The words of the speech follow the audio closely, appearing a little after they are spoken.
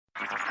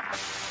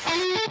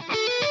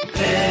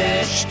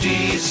HT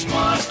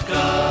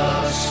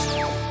Smartcast.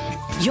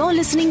 You're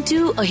listening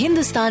to a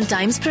Hindustan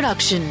Times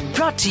production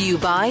brought to you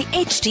by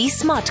HT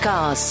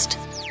Smartcast.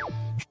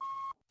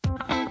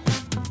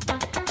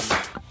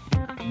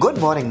 Good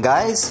morning,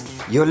 guys.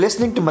 You're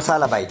listening to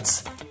Masala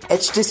Bites,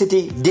 HT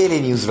City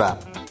Daily News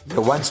Wrap, the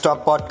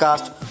one-stop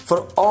podcast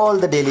for all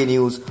the daily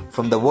news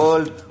from the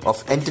world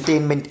of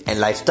entertainment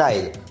and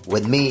lifestyle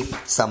with me,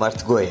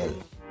 Samarth Goyal.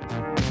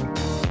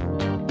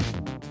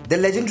 The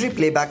legendary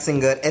playback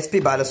singer S.P.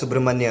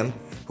 Balasubramaniam,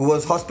 who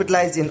was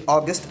hospitalized in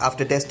August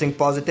after testing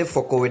positive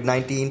for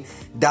COVID-19,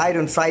 died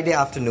on Friday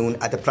afternoon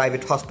at a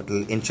private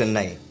hospital in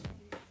Chennai.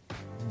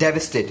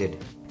 Devastated.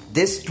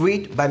 This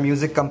tweet by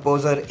music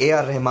composer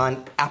A.R.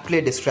 Rahman aptly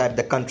described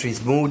the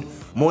country's mood,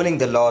 mourning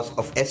the loss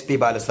of S.P.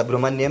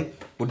 Balasubramaniam,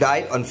 who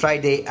died on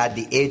Friday at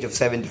the age of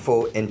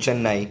 74 in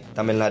Chennai,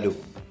 Tamil Nadu.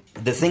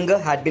 The singer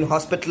had been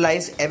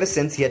hospitalized ever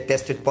since he had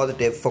tested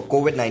positive for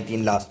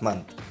COVID-19 last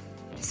month.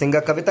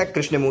 Singer Kavita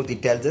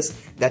Krishnamurthy tells us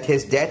that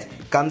his death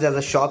comes as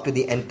a shock to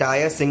the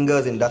entire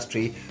singers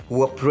industry who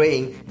were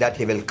praying that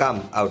he will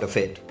come out of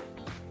it.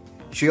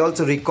 She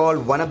also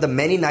recalled one of the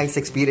many nice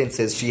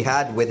experiences she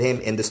had with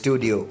him in the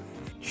studio.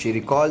 She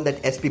recalled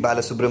that S.P.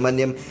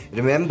 Balasubramaniam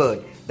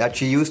remembered that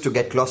she used to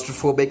get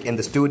claustrophobic in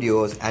the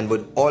studios and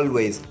would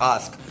always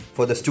ask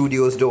for the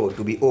studio's door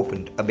to be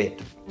opened a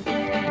bit.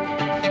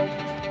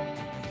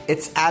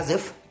 It's as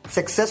if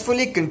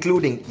successfully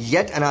concluding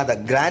yet another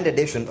grand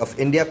edition of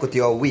India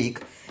Couture Week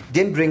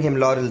didn't bring him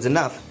laurels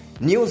enough.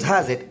 News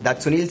has it that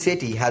Sunil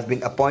Sethi has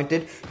been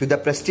appointed to the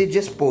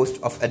prestigious post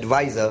of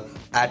advisor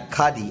at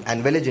Khadi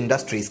and Village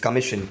Industries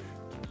Commission.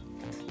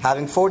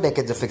 Having 4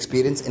 decades of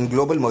experience in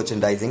global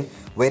merchandising,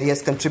 where he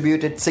has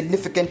contributed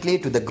significantly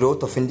to the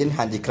growth of Indian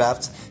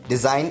handicrafts,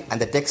 design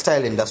and the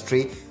textile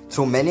industry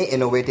through many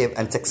innovative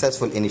and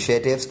successful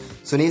initiatives,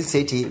 Sunil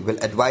Sethi will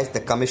advise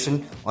the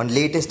Commission on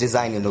latest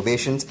design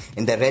innovations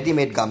in the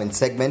ready-made garment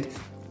segment,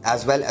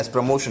 as well as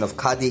promotion of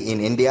Khadi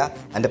in India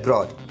and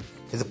abroad.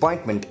 His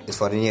appointment is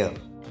for a year.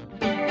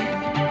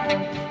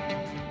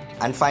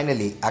 And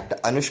finally, actor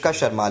Anushka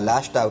Sharma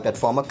lashed out at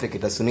former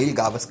cricketer Sunil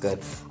Gavaskar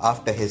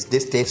after his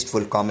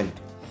distasteful comment.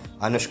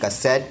 Anushka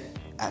said,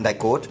 and I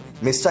quote,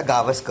 "Mr.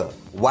 Gavaskar,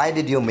 why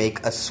did you make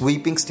a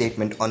sweeping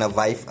statement on a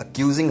wife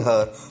accusing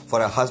her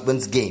for her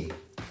husband's game?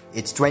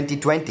 It's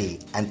 2020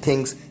 and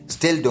things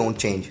still don't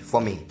change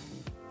for me."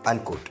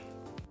 Unquote.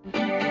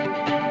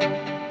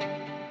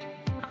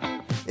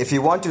 If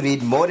you want to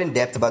read more in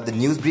depth about the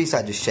news briefs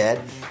I just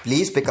shared,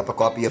 please pick up a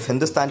copy of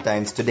Hindustan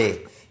Times today.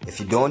 If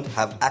you don't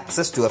have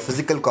access to a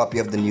physical copy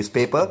of the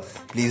newspaper,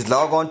 please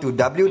log on to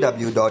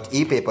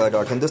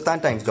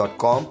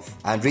www.epaper.hindustantimes.com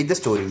and read the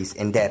stories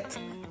in depth.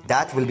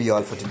 That will be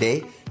all for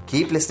today.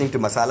 Keep listening to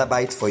Masala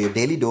Bites for your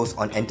daily dose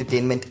on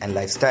entertainment and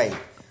lifestyle.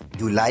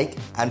 Do like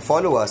and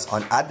follow us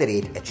on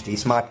 @HT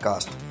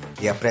Smartcast.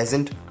 We are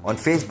present on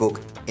Facebook,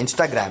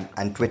 Instagram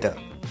and Twitter.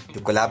 To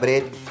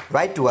collaborate,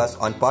 write to us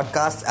on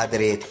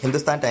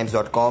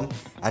podcasts@hindustantimes.com,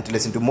 and to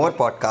listen to more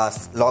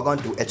podcasts, log on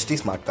to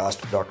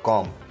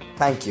htsmartcast.com.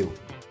 Thank you.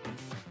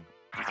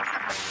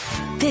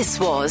 This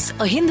was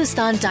a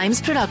Hindustan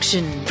Times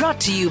production brought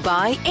to you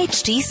by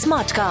HT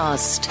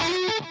Smartcast.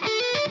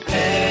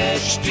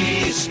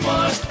 HT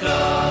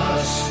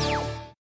Smartcast.